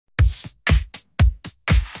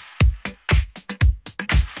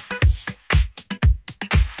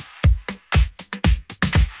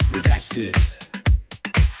Redacted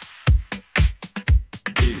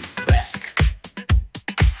is back.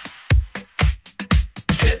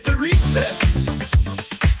 Hit the reset.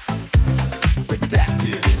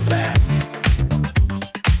 Redacted is back.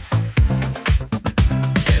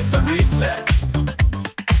 Hit the reset.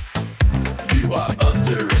 You are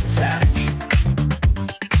under attack.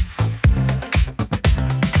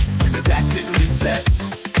 Redacted reset.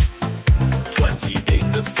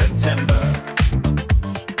 28th of September.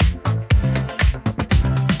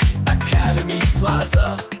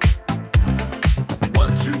 Plaza,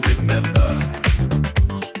 one to remember.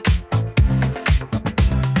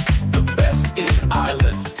 The best in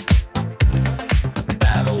Ireland,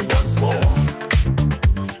 battle once more.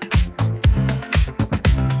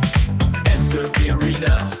 Enter the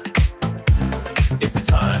arena, it's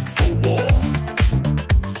time for war.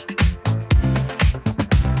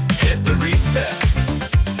 Hit the reset.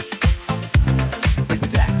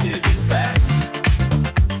 Redacted is back.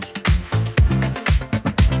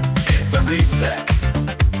 Reset.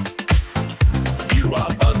 You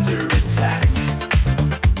are under attack.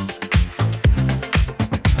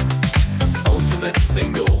 Ultimate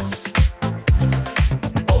singles,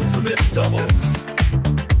 ultimate doubles,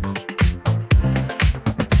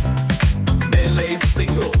 melee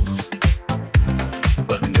singles,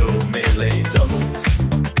 but no melee doubles.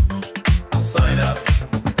 Sign up,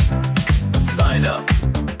 sign up,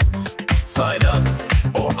 sign up,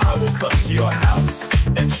 or I will come to your house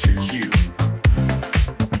and shoot you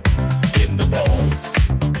in the balls,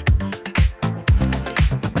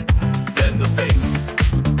 then the face.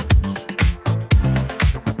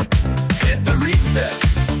 Hit the reset.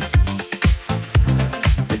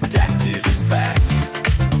 Redacted is back.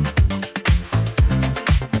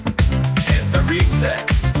 Hit the reset.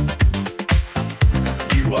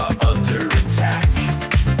 You are under attack.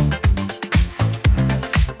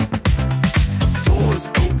 Doors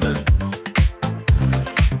open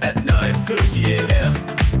at 9:30 a.m.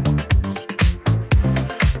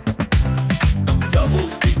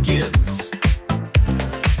 Doubles begins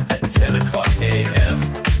at 10 o'clock a.m.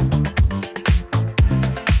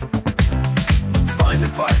 Find a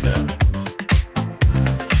partner.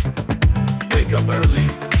 Wake up early.